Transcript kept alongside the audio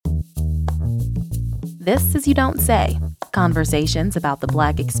This is You Don't Say, conversations about the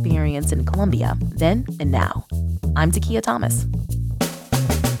Black experience in Columbia, then and now. I'm Takia Thomas.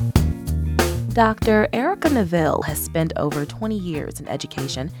 Dr. Eryca Neville has spent over 20 years in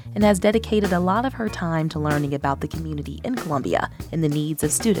education and has dedicated a lot of her time to learning about the community in Columbia and the needs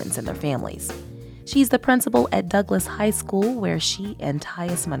of students and their families. She's the principal at Douglas High School, where she and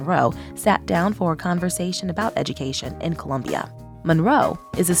Tyus Monroe sat down for a conversation about education in Columbia. Monroe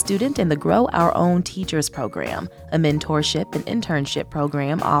is a student in the Grow Our Own Teachers program, a mentorship and internship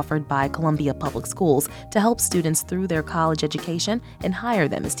program offered by Columbia Public Schools to help students through their college education and hire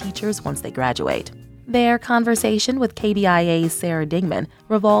them as teachers once they graduate. Their conversation with KBIA's Sarah Dingman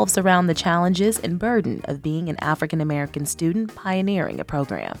revolves around the challenges and burden of being an African American student pioneering a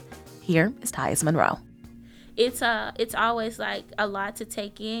program. Here is Tyus Monroe. It's always like a lot to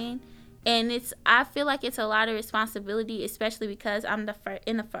take in. And I feel like it's a lot of responsibility, especially because I'm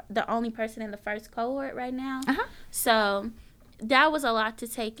the only person in the first cohort right now. Uh-huh. So that was a lot to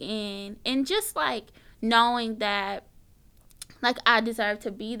take in. And just like knowing that like I deserve to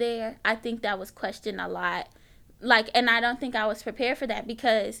be there, I think that was questioned a lot. Like, and I don't think I was prepared for that,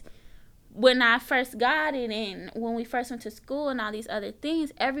 because when I first got it and when we first went to school and all these other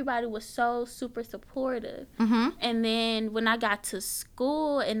things, everybody was so super supportive. Mm-hmm. And then when I got to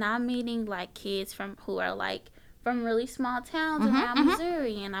school and I'm meeting like kids who are like from really small towns around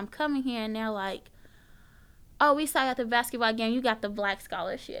Missouri, and I'm coming here and they're like, oh, we saw you at the basketball game, you got the Black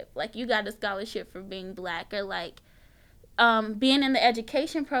scholarship. Like, you got a scholarship for being Black. Or like being in the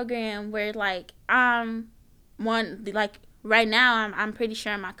education program where like I'm one, like, right now, I'm pretty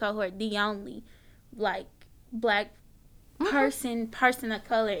sure in my cohort, the only, like, Black person of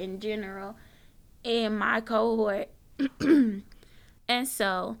color in general in my cohort. And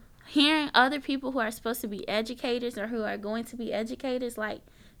so hearing other people who are supposed to be educators or who are going to be educators, like,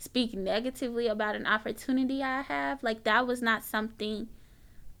 speak negatively about an opportunity I have, like, that was not something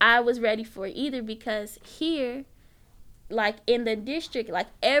I was ready for either, because here, like, in the district, like,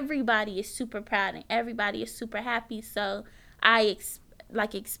 everybody is super proud and everybody is super happy. So I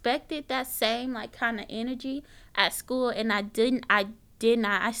expected that same like kind of energy at school, and I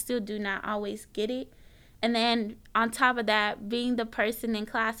still do not always get it. And then on top of that, being the person in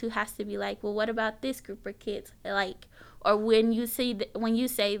class who has to be like, well, what about this group of kids? Like, or when you say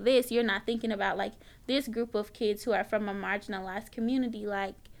this, you're not thinking about like this group of kids who are from a marginalized community.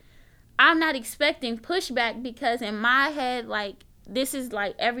 Like, I'm not expecting pushback, because in my head, like, this is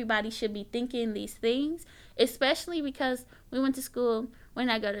like everybody should be thinking these things, especially because when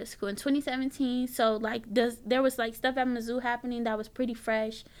I go to school in 2017. So like there was like stuff at Mizzou happening that was pretty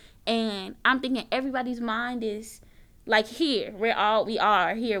fresh, and I'm thinking everybody's mind is like here. We all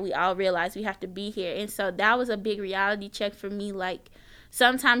realize we have to be here. And so that was a big reality check for me. Like,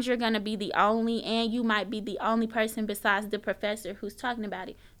 sometimes you're going to be the only, and you might be the only person besides the professor who's talking about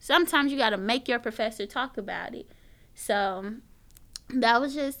it. Sometimes you got to make your professor talk about it. So that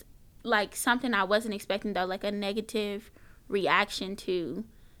was just like something I wasn't expecting, though, like a negative reaction to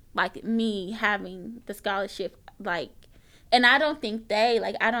like me having the scholarship. Like, and I don't think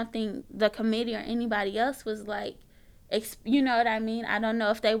the committee or anybody else was like, you know what I mean? I don't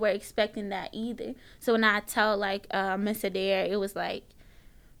know if they were expecting that either. So when I told like Miss Adair, it was like,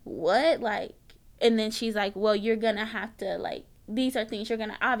 what? Like, and then she's like, well, you're gonna have to, like, these are things you're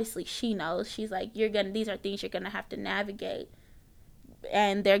gonna, obviously she knows, she's like, these are things you're gonna have to navigate,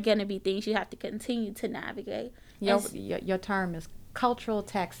 and they're gonna be things you have to continue to navigate. Your term is cultural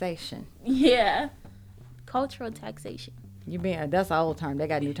taxation. Yeah, cultural taxation. That's an old term. They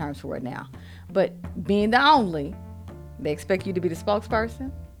got new terms for it now. But being the only, they expect you to be the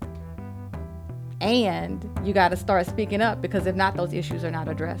spokesperson. And you got to start speaking up, because if not, those issues are not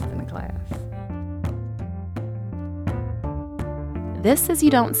addressed in the class. This is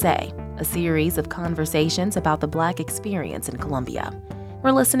You Don't Say, a series of conversations about the Black experience in Columbia.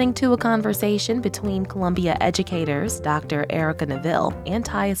 We're listening to a conversation between Columbia educators Dr. Eryca Neville and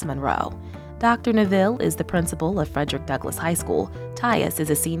Tyus Monroe. Dr. Neville is the principal of Frederick Douglass High School. Tyus is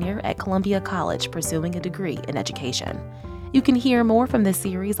a senior at Columbia College pursuing a degree in education. You can hear more from this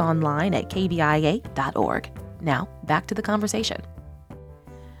series online at kbia.org. Now, back to the conversation.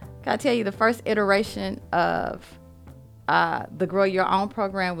 Can I tell you, the first iteration of the Grow Your Own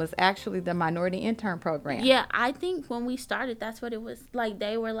program was actually the minority intern program. Yeah, I think when we started, that's what it was like.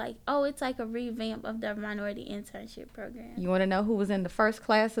 They were like, oh, it's like a revamp of the minority internship program. You want to know who was in the first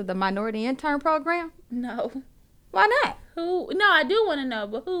class of the minority intern program? No. Why not? Who? No, I do want to know,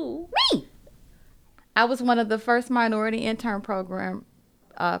 but who? Me. I was one of the first minority intern program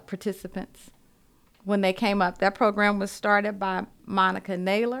participants when they came up. That program was started by Monica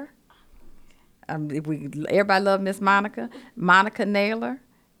Naylor Everybody loved Miss Monica Naylor,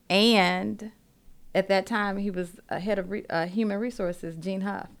 and at that time he was head of human resources, Gene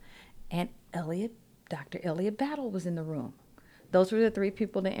Huff, and Dr. Elliot Battle was in the room. Those were the 3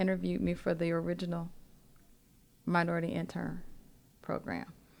 people that interviewed me for the original minority intern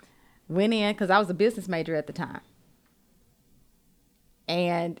program. Went in because I was a business major at the time.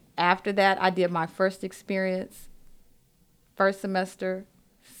 And after that, I did my first experience, first semester,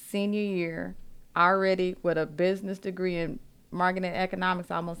 senior year, already with a business degree in marketing and economics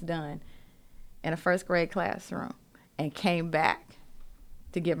almost done, in a first grade classroom, and came back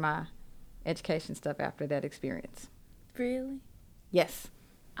to get my education stuff after that experience. Really? Yes.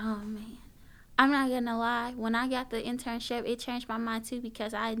 Oh, man. I'm not going to lie. When I got the internship, it changed my mind, too,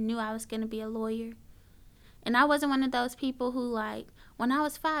 because I knew I was going to be a lawyer. And I wasn't one of those people who, like, when I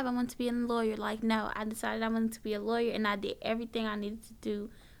was 5, I wanted to be a lawyer. Like, no, I decided I wanted to be a lawyer, and I did everything I needed to do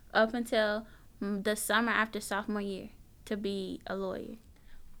up until the summer after sophomore year to be a lawyer.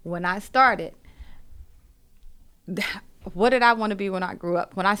 When I started, what did I want to be when I grew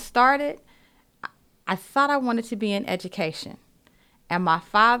up? When I started, I thought I wanted to be in education. And my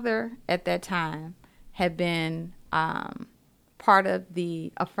father at that time had been part of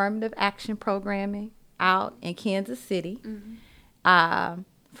the affirmative action programming out in Kansas City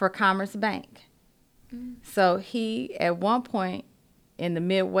for Commerce Bank. Mm-hmm. So he, at one point in the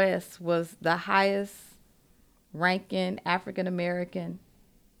Midwest, was the highest ranking African-American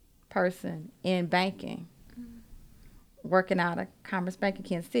person in banking, working out of Commerce Bank in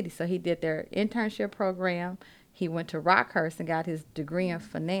Kansas City. So he did their internship program. He went to Rockhurst and got his degree in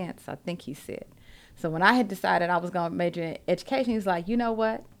finance, I think he said. So when I had decided I was going to major in education, he was like, you know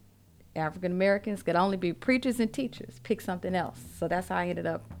what? African Americans could only be preachers and teachers. Pick something else. So that's how I ended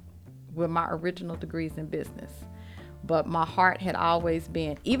up with my original degrees in business. But my heart had always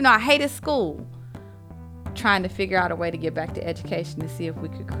been, even though I hated school, trying to figure out a way to get back to education to see if we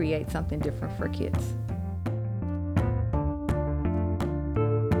could create something different for kids.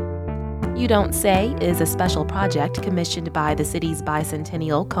 You Don't Say is a special project commissioned by the city's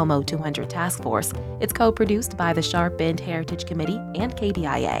bicentennial Como 200 Task Force. It's co-produced by the Sharp Bend Heritage Committee and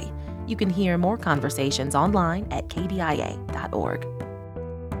KBIA. You can hear more conversations online at kbia.org.